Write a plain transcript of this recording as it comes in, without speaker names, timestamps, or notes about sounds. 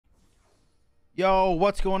Yo,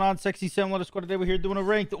 what's going on? Sexy Sam, let us go. Today we're here doing a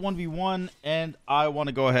ranked 1v1, and I want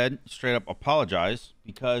to go ahead straight up apologize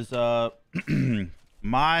because my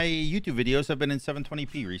YouTube videos have been in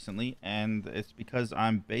 720p recently, and it's because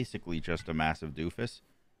I'm basically just a massive doofus.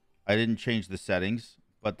 I didn't change the settings,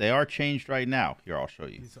 but they are changed right now. Here, I'll show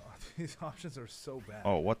you. These options are so bad.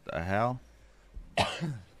 Oh, what the hell?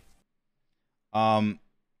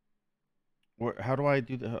 How do I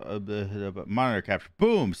do the monitor capture?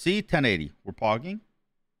 Boom. See, 1080. We're pogging.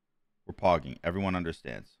 We're pogging. Everyone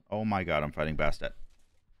understands. Oh my god, I'm fighting Bastet.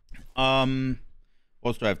 What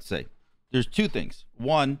else do I have to say? There's two things.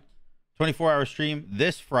 One, 24-hour stream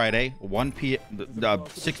this Friday,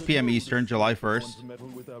 6 p.m. Eastern, July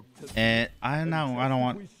 1st. And I don't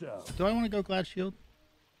want. Do I want to go Glad Shield?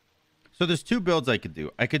 So there's two builds I could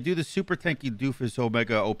do. I could do the super tanky doofus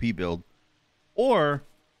Omega OP build, or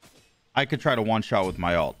I could try to one-shot with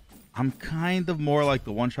my ult. I'm kind of more like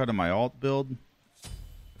the one-shot of my ult build.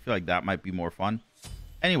 I feel like that might be more fun.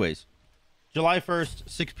 Anyways, July 1st,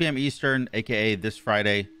 6 p.m. Eastern, aka this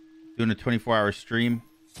Friday, doing a 24-hour stream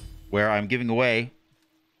where I'm giving away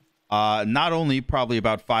not only probably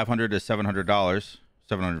about $500 to $700,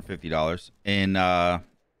 $750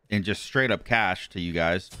 in just straight up cash to you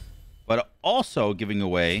guys, but also giving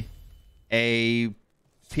away a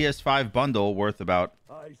PS5 bundle worth about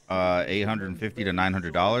 $850 to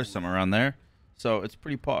 $900, somewhere around there. So it's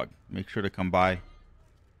pretty pog. Make sure to come by.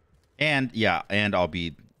 And yeah, and I'll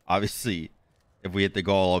be, obviously, if we hit the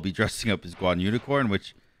goal, I'll be dressing up as Guan Unicorn,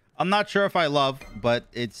 which I'm not sure if I love, but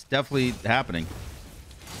it's definitely happening.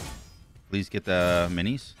 Please get the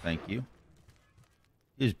minis. Thank you.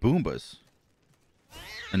 Here's Boombas.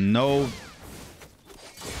 And no...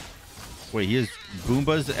 Wait, he has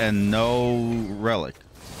Boombas and no Relic.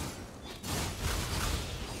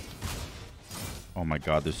 Oh my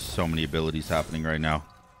god, there's so many abilities happening right now.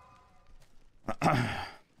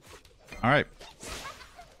 Alright.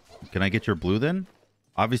 Can I get your blue then?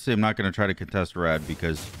 Obviously, I'm not going to try to contest red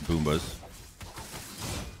because Boombas.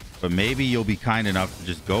 But maybe you'll be kind enough to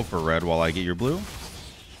just go for red while I get your blue?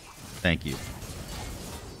 Thank you.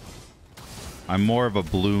 I'm more of a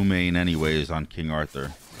blue main anyways on King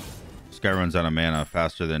Arthur. This guy runs out of mana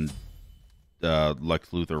faster than Lex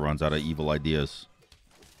Luthor runs out of evil ideas.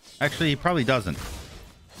 Actually, he probably doesn't.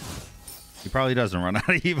 He probably doesn't run out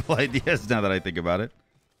of evil ideas now that I think about it.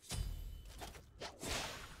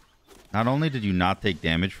 Not only did you not take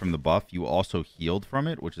damage from the buff, you also healed from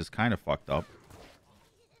it, which is kind of fucked up.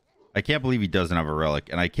 I can't believe he doesn't have a relic,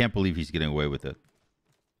 and I can't believe he's getting away with it.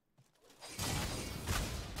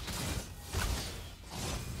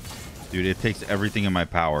 Dude, it takes everything in my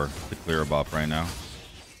power to clear a buff right now.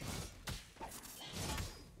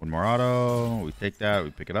 One more auto. We take that. We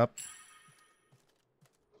pick it up.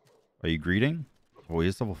 Are you greeting? Oh, he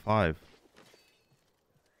is level 5.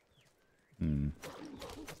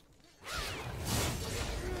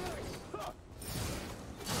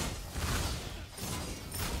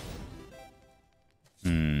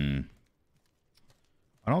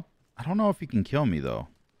 I don't know if he can kill me though.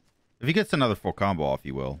 If he gets another full combo off,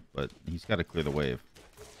 he will, but he's got to clear the wave.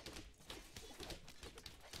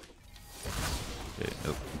 Okay,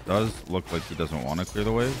 it does look like he doesn't want to clear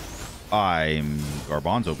the wave. I'm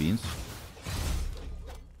Garbanzo Beans.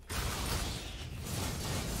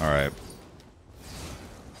 Alright.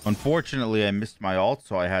 Unfortunately, I missed my ult,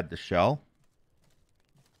 so I had to shell.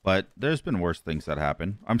 But there's been worse things that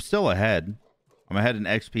happen. I'm still ahead. I'm ahead in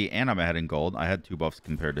XP and I'm ahead in gold. I had 2 buffs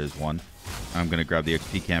compared to his 1. I'm going to grab the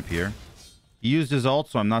XP camp here. He used his ult,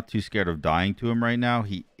 so I'm not too scared of dying to him right now.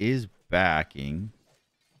 He is backing.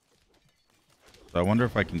 So I wonder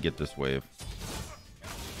if I can get this wave.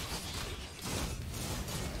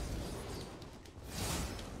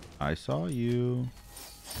 I saw you.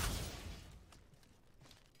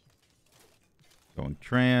 Going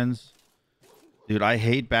trans. Dude, I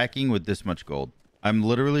hate backing with this much gold. I'm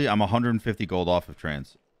 150 gold off of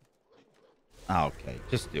trans. Okay,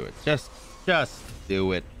 just do it. Just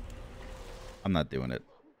do it. I'm not doing it.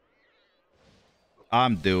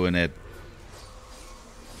 I'm doing it.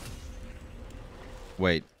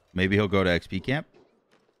 Wait, maybe he'll go to XP camp?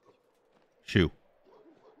 Shoo.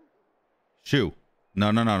 Shoo.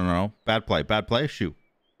 No. Bad play. Bad play. Shoo.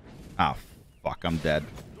 Ah, fuck. I'm dead.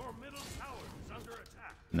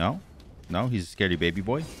 No? No, he's a scaredy baby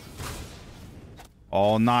boy.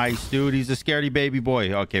 Oh, nice, dude. He's a scaredy baby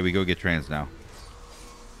boy. Okay, we go get trans now.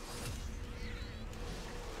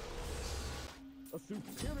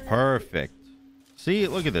 Perfect. See,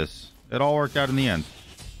 look at this. It all worked out in the end.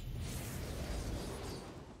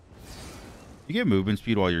 You get movement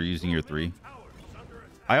speed while you're using your 3.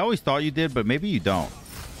 I always thought you did, but maybe you don't.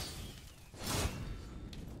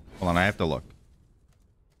 Hold on, I have to look.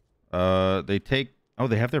 They take... Oh,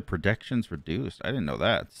 they have their protections reduced. I didn't know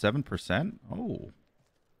that. 7%? Oh.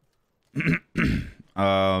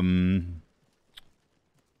 I'm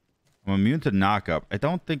immune to knockup. I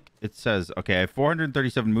don't think it says... Okay, I have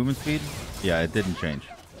 437 movement speed. Yeah, it didn't change.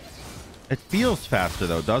 It feels faster,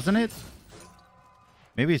 though, doesn't it?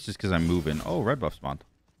 Maybe it's just because I'm moving. Oh, red buff spawned.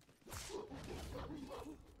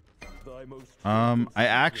 I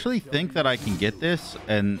actually think that I can get this,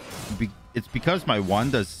 and it's because my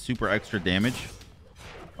one does super extra damage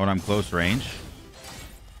when I'm close range.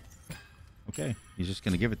 Okay, he's just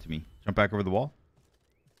gonna give it to me. Jump back over the wall.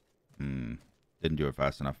 Didn't do it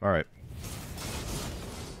fast enough. All right.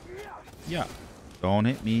 Yeah. Don't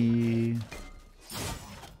hit me.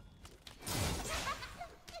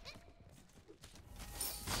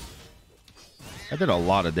 I did a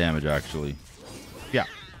lot of damage, actually. Yeah.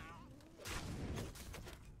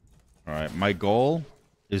 All right. My goal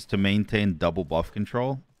is to maintain double buff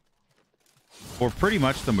control for pretty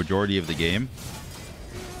much the majority of the game.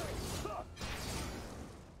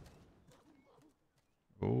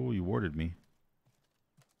 Oh, you warded me.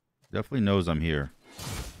 Definitely knows I'm here.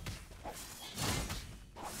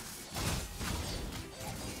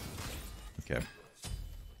 Okay.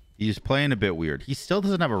 He's playing a bit weird. He still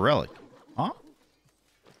doesn't have a relic. Huh?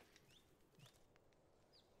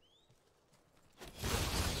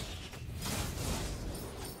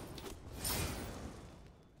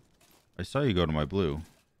 I saw you go to my blue.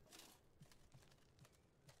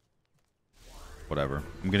 Whatever.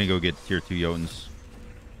 I'm gonna go get tier 2 Jotuns.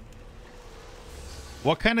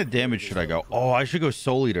 What kind of damage should I go? Oh, I should go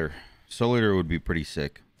Soul Eater. Soul Eater would be pretty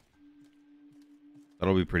sick.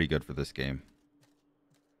 That'll be pretty good for this game.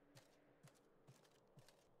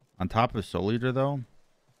 On top of Soul Eater, though.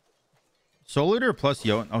 Soul Eater plus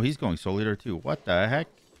Jotun. Oh, he's going Soul Eater, too. What the heck?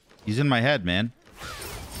 He's in my head, man.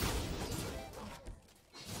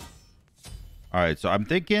 Alright, so I'm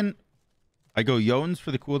thinking I go Jotuns for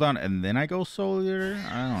the cooldown, and then I go Soul Eater?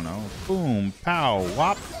 I don't know. Boom. Pow.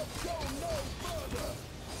 Whop.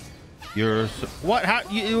 You're so, what? How?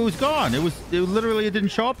 It was gone. It literally it didn't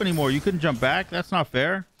show up anymore. You couldn't jump back. That's not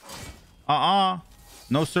fair. No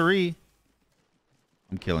siree.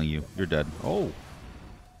 I'm killing you. You're dead. Oh.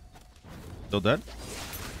 Still dead?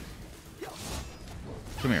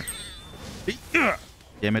 Come here.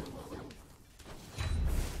 Damn it.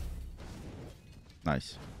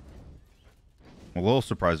 Nice. I'm a little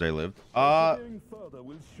surprised I lived.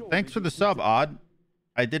 Thanks for the sub, Odd.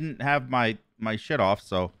 I didn't have my shit off,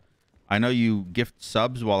 so I know you gift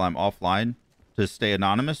subs while I'm offline to stay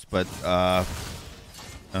anonymous, but I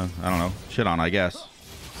don't know. Shit on, I guess.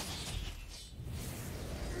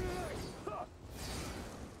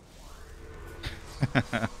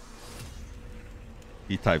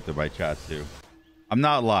 He typed in my chat too. I'm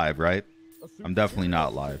not live, right? I'm definitely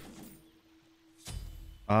not live.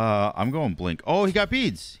 I'm going blink. Oh, he got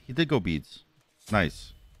beads. He did go beads.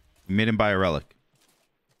 Nice. We made him buy a relic.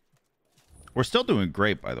 We're still doing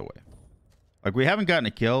great, by the way. Like, we haven't gotten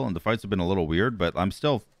a kill, and the fights have been a little weird, but I'm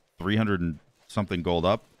still 300 and something gold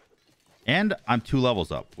up. And I'm 2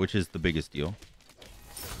 levels up, which is the biggest deal.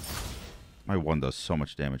 My one does so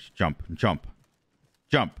much damage. Jump, jump,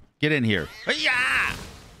 jump. Get in here. Yeah!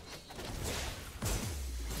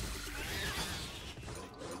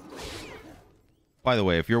 By the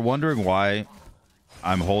way, if you're wondering why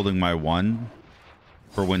I'm holding my one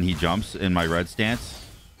for when he jumps in my red stance,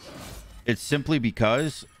 it's simply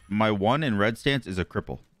because my one in red stance is a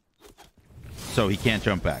cripple. So he can't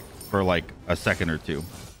jump back for like a second or two.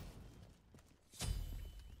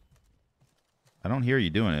 I don't hear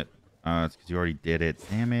you doing it. It's because you already did it.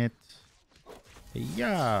 Damn it.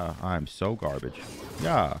 Yeah. I'm so garbage.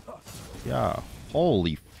 Yeah. Yeah.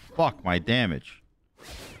 Holy fuck, my damage.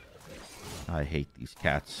 I hate these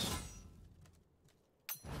cats.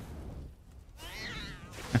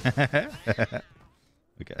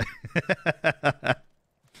 Okay.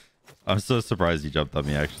 I'm so surprised he jumped on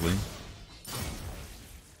me, actually.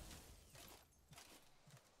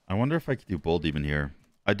 I wonder if I could do Bull Demon here.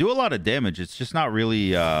 I do a lot of damage. It's just not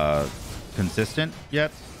really consistent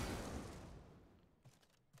yet.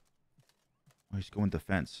 Oh, he's going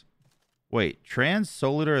defense. Wait, trans,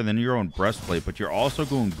 Soul Eater, and then your own breastplate, but you're also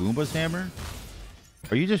going Goomba's hammer?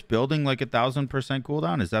 Are you just building like 1000%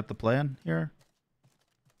 cooldown? Is that the plan here?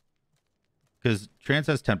 Because trans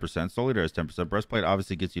has 10%, Soul Eater has 10%, breastplate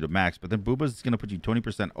obviously gets you to max, but then Booba's is going to put you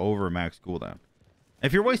 20% over max cooldown.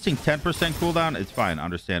 If you're wasting 10% cooldown, it's fine,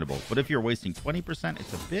 understandable. But if you're wasting 20%,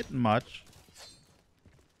 it's a bit much.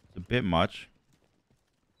 It's a bit much.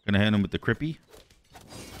 Gonna hit him with the Crippy.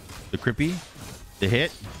 The Crippy. The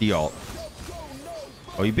hit. The ult.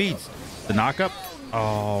 Oh, he beats the knockup.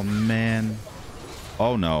 Oh man.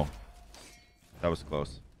 Oh no. That was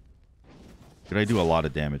close. Did I do a lot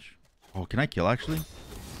of damage? Oh, can I kill actually?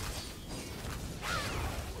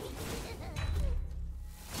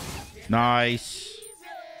 Nice.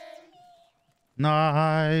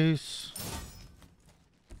 Nice.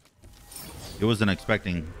 It wasn't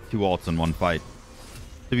expecting 2 ults in one fight.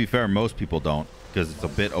 To be fair, most people don't because it's a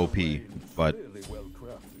bit OP, but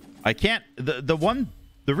I can't.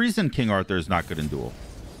 The reason King Arthur is not good in Duel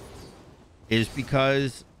is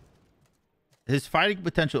because his fighting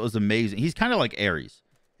potential is amazing. He's kind of like Ares.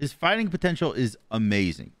 His fighting potential is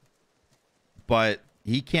amazing, but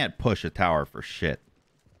he can't push a tower for shit.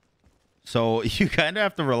 So you kind of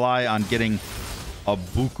have to rely on getting a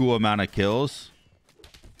buku amount of kills.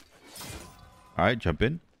 All right, jump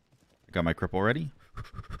in. I got my cripple ready.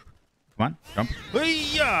 Come on, jump.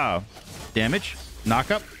 Hey-ya! Damage.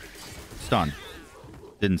 Knock up. Stun.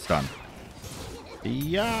 Didn't stun.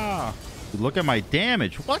 Yeah. Look at my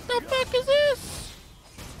damage. What the fuck is this?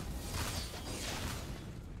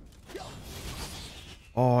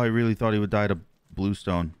 Oh, I really thought he would die to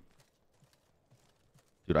bluestone.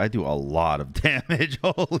 Dude, I do a lot of damage.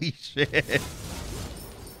 Holy shit.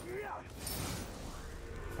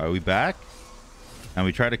 Are we back? And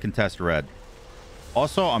we try to contest red.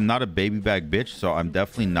 Also, I'm not a baby bag bitch, so I'm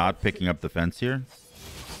definitely not picking up the fence here.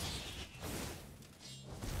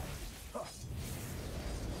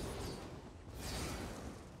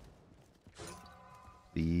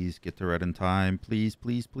 Please get to red in time. Please,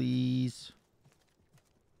 please, please.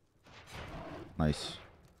 Nice.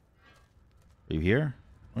 Are you here?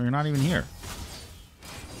 Well, you're not even here.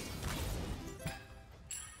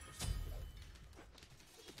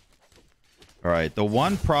 All right. The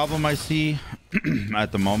one problem I see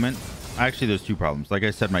at the moment, actually, there's 2 problems. Like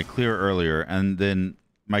I said, my clear earlier, and then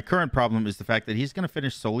my current problem is the fact that he's going to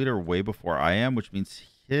finish Soul Eater way before I am, which means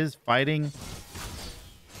his fighting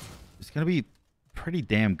is going to be pretty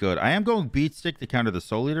damn good. I am going beat stick to counter the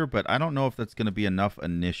Soul Eater, but I don't know if that's going to be enough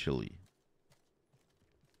initially.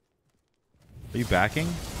 Are you backing?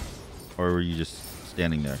 Or were you just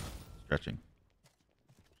standing there, stretching?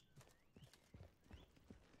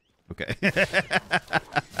 Okay.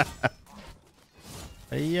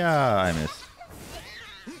 Yeah, I missed.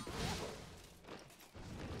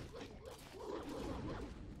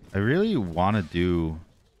 I really want to do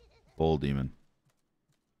Bull Demon.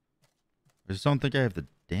 I just don't think I have the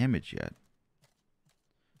damage yet.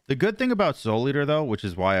 The good thing about Soul Eater, though, which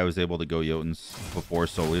is why I was able to go Jotuns before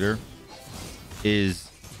Soul Eater, is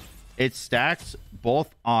it stacks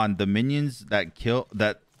both on the minions that kill,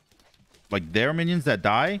 like their minions that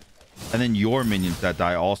die, and then your minions that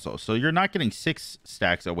die also. So you're not getting 6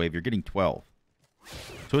 stacks a wave, you're getting 12.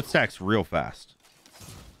 So it stacks real fast.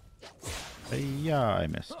 Yeah, I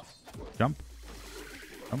missed. Jump.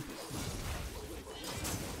 Jump.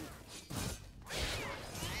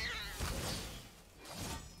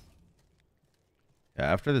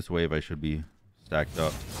 Yeah, after this wave, I should be stacked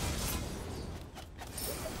up.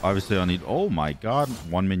 Obviously, I'll need... Oh, my God.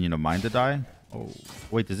 1 minion of mine to die. Oh,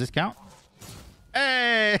 wait, does this count?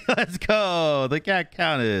 Hey, let's go. The cat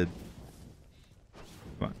counted.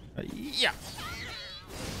 Come on. Yeah.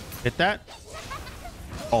 Hit that.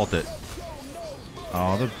 Ult it.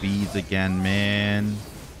 Oh, the beads again, man.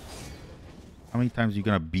 How many times are you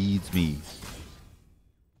going to beads me?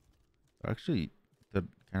 Actually, did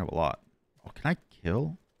kind of a lot. Oh, can I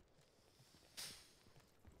kill?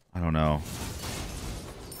 I don't know.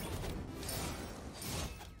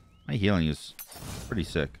 My healing is pretty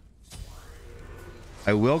sick.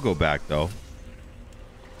 I will go back, though.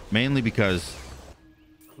 Mainly because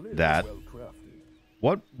that.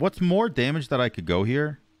 What's more damage that I could go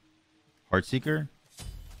here? Heartseeker?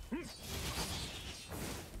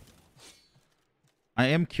 I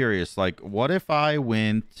am curious, like, what if I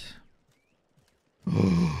went...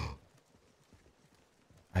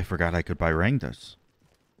 I forgot I could buy Rangdas.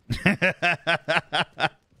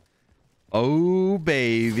 Oh,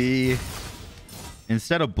 baby.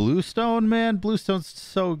 Instead of Bluestone, man. Bluestone's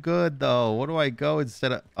so good, though. What do I go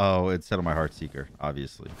instead of... Oh, instead of my Heartseeker,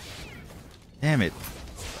 obviously. Damn it.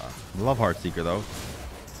 I love Heartseeker, though.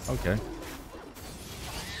 Okay.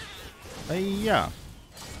 Yeah.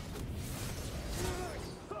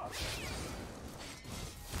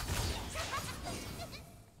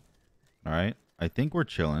 All right. I think we're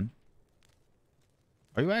chilling.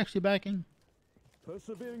 Are you actually backing?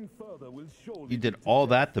 You did all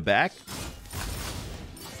that to back?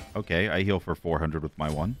 Okay, I heal for 400 with my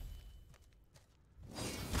 1.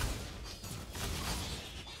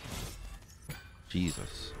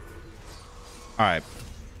 Jesus. All right.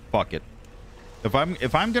 Fuck it. If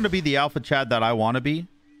I'm gonna be the alpha Chad that I want to be,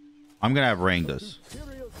 I'm gonna have Rangdas.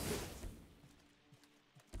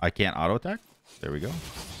 I can't auto attack. There we go.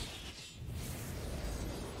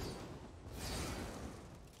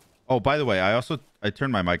 Oh, by the way, I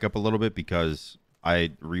turned my mic up a little bit because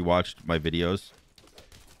I rewatched my videos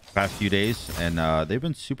past few days, and they've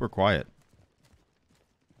been super quiet.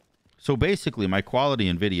 So basically, my quality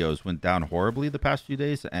in videos went down horribly the past few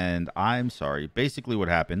days, and I'm sorry. Basically, what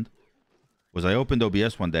happened was I opened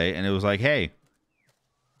OBS one day, and it was like, hey,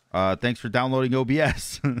 thanks for downloading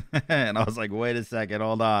OBS. And I was like, wait a second,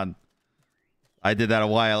 hold on. I did that a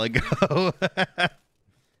while ago.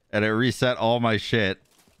 And it reset all my shit,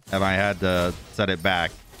 and I had to set it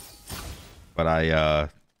back. But I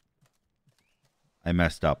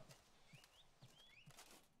messed up.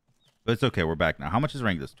 But it's okay. We're back now. How much is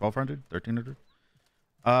rank this? 1,200? 1,300?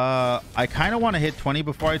 I kind of want to hit 20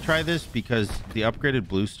 before I try this because the upgraded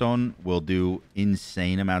bluestone will do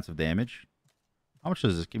insane amounts of damage. How much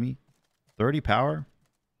does this give me? 30 power?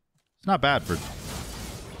 It's not bad for...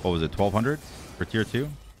 What was it? 1,200 for tier 2?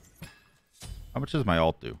 How much does my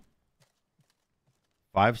ult do?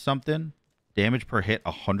 5 something? Damage per hit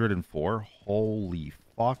 104? Holy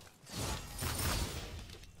fuck.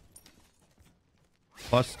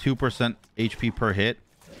 Plus 2% HP per hit.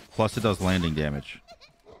 Plus it does landing damage.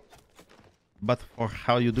 But for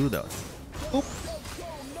how you do that? Oop.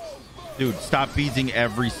 Dude, stop beadsing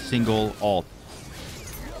every single ult.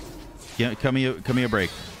 Come here, break,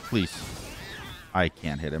 please. I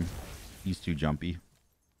can't hit him. He's too jumpy.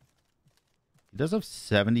 He does have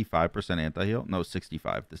 75% anti-heal. No,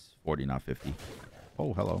 65. This is 40, not 50.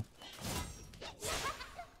 Oh, hello.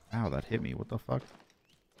 Ow, that hit me. What the fuck?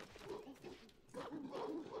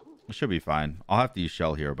 It should be fine. I'll have to use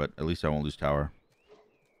shell here, but at least I won't lose tower.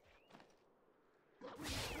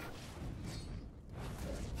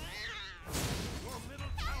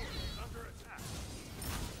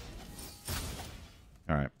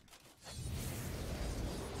 All right.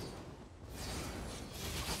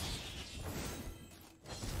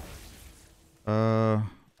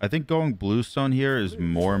 I think going bluestone here is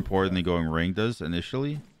more important than going Rangdas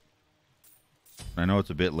initially. I know it's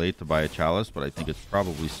a bit late to buy a chalice, but I think it's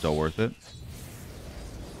probably still worth it.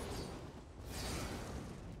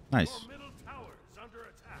 Nice.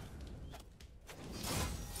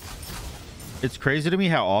 It's crazy to me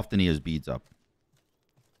how often he has beads up.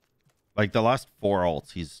 Like the last 4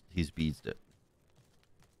 ults, he's beadsed it.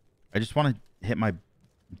 I just want to hit my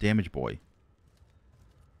damage boy.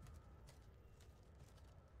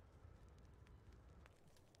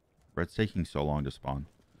 Red's taking so long to spawn.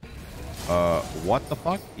 What the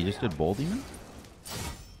fuck? He just did Bull Demon?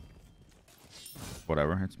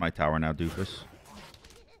 Whatever. It's my tower now, doofus.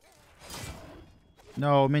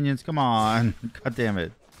 No, minions, come on. God damn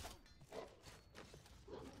it.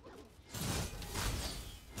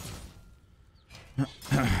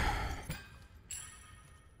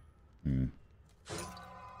 He's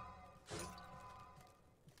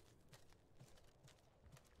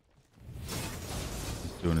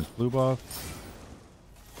doing his blue buff.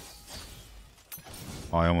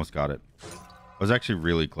 Oh, I almost got it. I was actually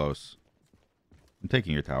really close. I'm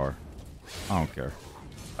taking your tower. I don't care.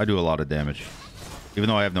 I do a lot of damage. Even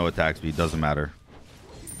though I have no attack speed, doesn't matter.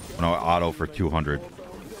 When I auto for 200.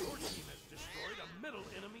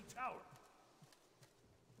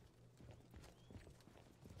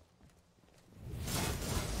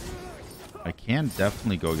 I can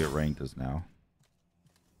definitely go get ranked as now.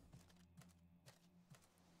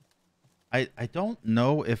 I don't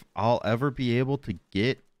know if I'll ever be able to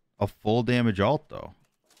get a full damage ult though.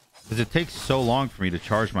 Because it takes so long for me to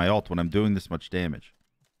charge my ult when I'm doing this much damage.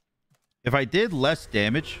 If I did less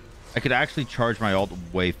damage, I could actually charge my ult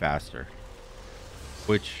way faster.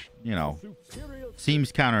 Which, you know,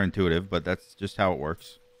 seems counterintuitive, but that's just how it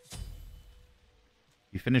works.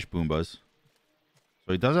 He finished Boombas.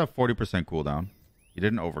 So he does have 40% cooldown. He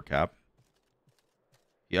didn't overcap.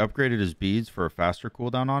 He upgraded his beads for a faster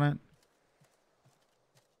cooldown on it.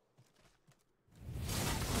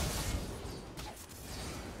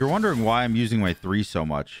 You're wondering why I'm using my 3 so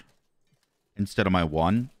much instead of my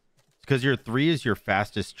 1. It's because your 3 is your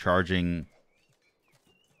fastest charging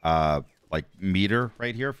like meter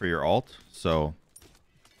right here for your ult. So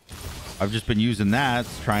I've just been using that,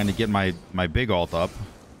 trying to get my big ult up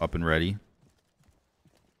and ready.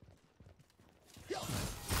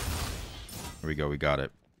 There we go. We got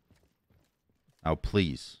it. Now,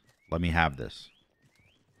 please, let me have this.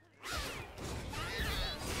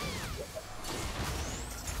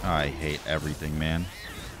 I hate everything, man.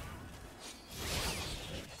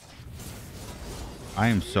 I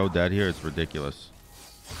am so dead here. It's ridiculous.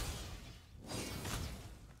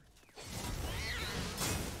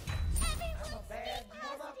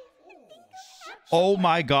 Oh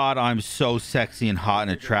my god, I'm so sexy and hot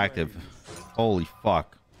and attractive. Holy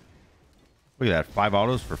fuck. Look at that. 5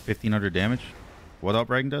 autos for 1500 damage. What up,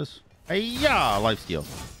 Reagan does? Hey, yeah, lifesteal.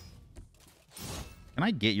 Can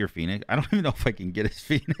I get your Phoenix? I don't even know if I can get his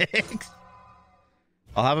Phoenix.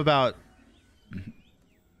 I'll have about...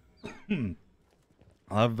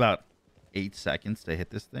 I'll have about 8 seconds to hit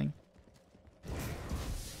this thing.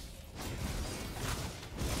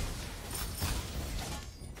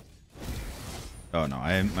 Oh, no.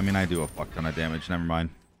 I mean, I do a fuck ton of damage. Never mind.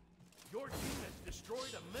 Your team has destroyed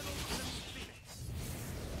a middle enemy Phoenix.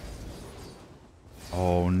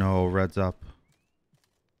 Oh, no. Red's up.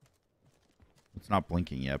 It's not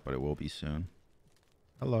blinking yet, but it will be soon.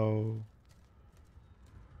 Hello.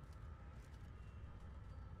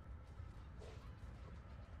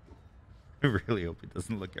 I really hope it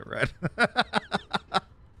doesn't look at red.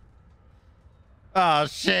 Oh,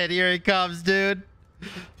 shit. Here he comes, dude.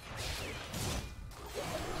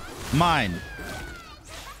 Mine.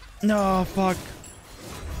 No, fuck.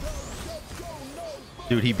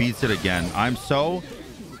 Dude, he beats it again. I am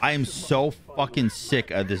so fucking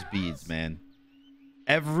sick of this beads, man.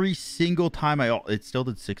 Every single time it still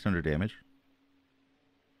did 600 damage.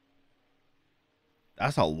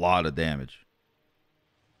 That's a lot of damage.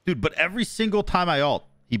 Dude, but every single time I ult,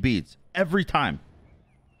 he beats. Every time.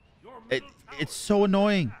 It's so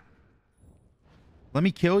annoying. Let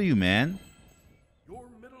me kill you, man. Your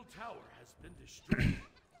middle tower has been destroyed.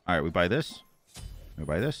 All right, we buy this. We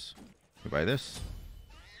buy this. We buy this.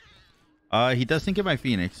 He doesn't get my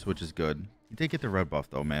Phoenix, which is good. He did get the red buff,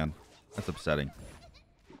 though, man. That's upsetting.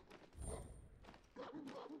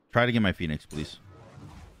 Try to get my Phoenix, please.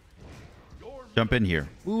 Jump in here.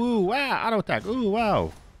 Ooh, wow. Auto attack. Ooh,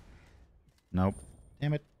 wow. Nope.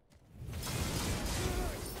 Damn it.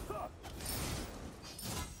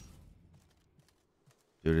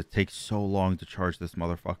 Dude, it takes so long to charge this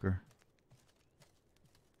motherfucker.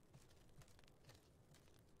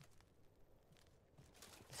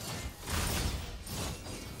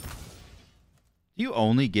 Do you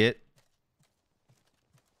only get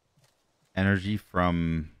energy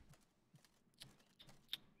from...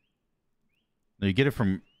 No, you get it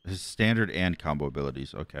from his standard and combo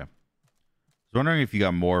abilities. Okay. I was wondering if you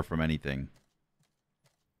got more from anything.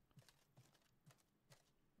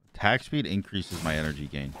 Attack speed increases my energy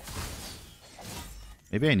gain.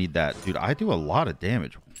 Maybe I need that. Dude, I do a lot of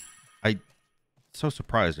damage. I'm so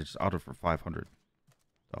surprised I just autoed for 500.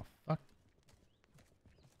 The fuck?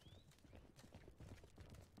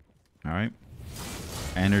 Alright.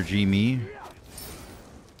 Energy me.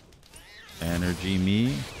 Energy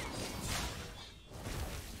me.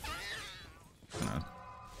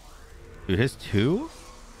 Dude, his 2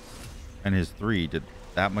 and his 3 did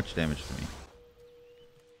that much damage to me.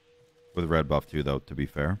 With red buff too, though, to be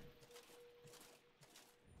fair.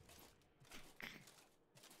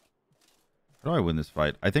 How do I win this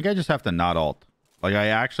fight? I think I just have to not ult. Like, I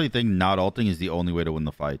actually think not ulting is the only way to win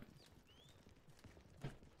the fight.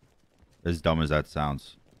 As dumb as that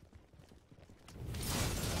sounds.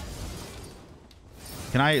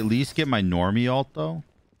 Can I at least get my normie ult, though?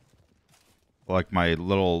 Like my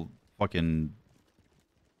little fucking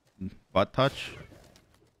butt touch?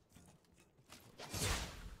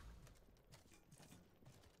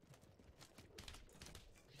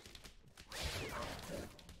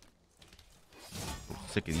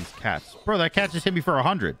 Sick of these cats. Bro, that cat just hit me for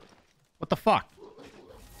 100. What the fuck?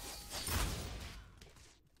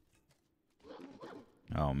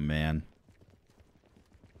 Oh, man.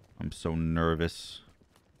 I'm so nervous.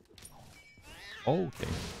 Oh,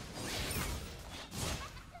 okay.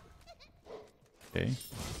 Okay.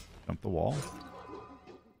 Jump the wall.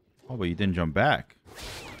 Oh, but you didn't jump back.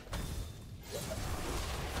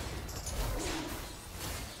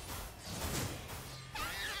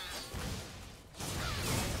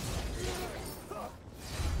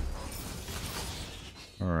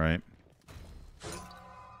 All right.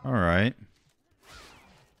 All right.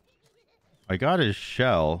 I got his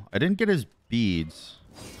shell. I didn't get his beads.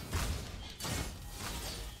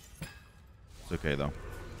 It's okay, though.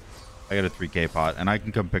 I got a 3k pot, and I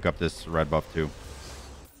can come pick up this red buff, too.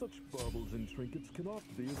 Such baubles and trinkets cannot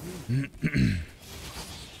be of use.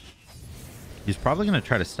 He's probably going to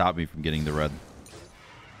try to stop me from getting the red.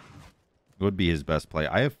 It would be his best play.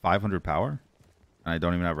 I have 500 power, and I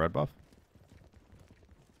don't even have red buff.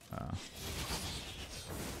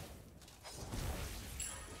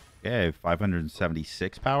 Yeah, I have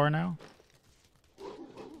 576 power now.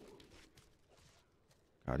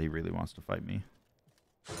 God, he really wants to fight me.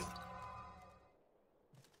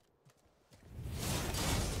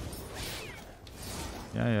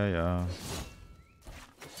 Yeah.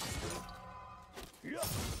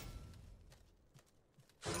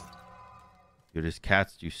 Dude, his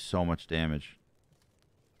cats do so much damage.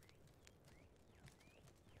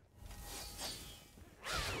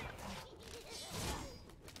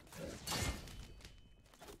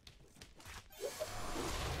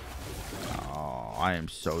 Oh, I am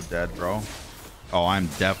so dead, bro. Oh, I'm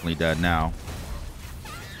definitely dead now.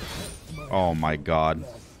 Oh my god.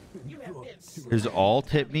 His ult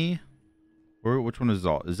hit me. Which one is his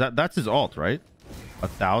ult? That's his ult, right?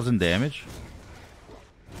 1,000 damage?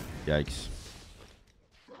 Yikes.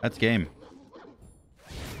 That's game.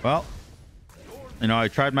 Well, you know, I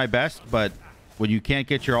tried my best, but when you can't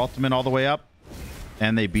get your ultimate all the way up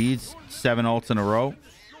and they beads 7 ults in a row,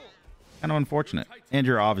 kind of unfortunate. And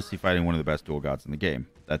you're obviously fighting one of the best duel gods in the game.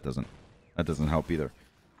 That doesn't help either.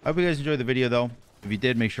 I hope you guys enjoyed the video though. If you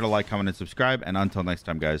did, make sure to like, comment, and subscribe. And until next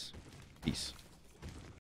time, guys, peace.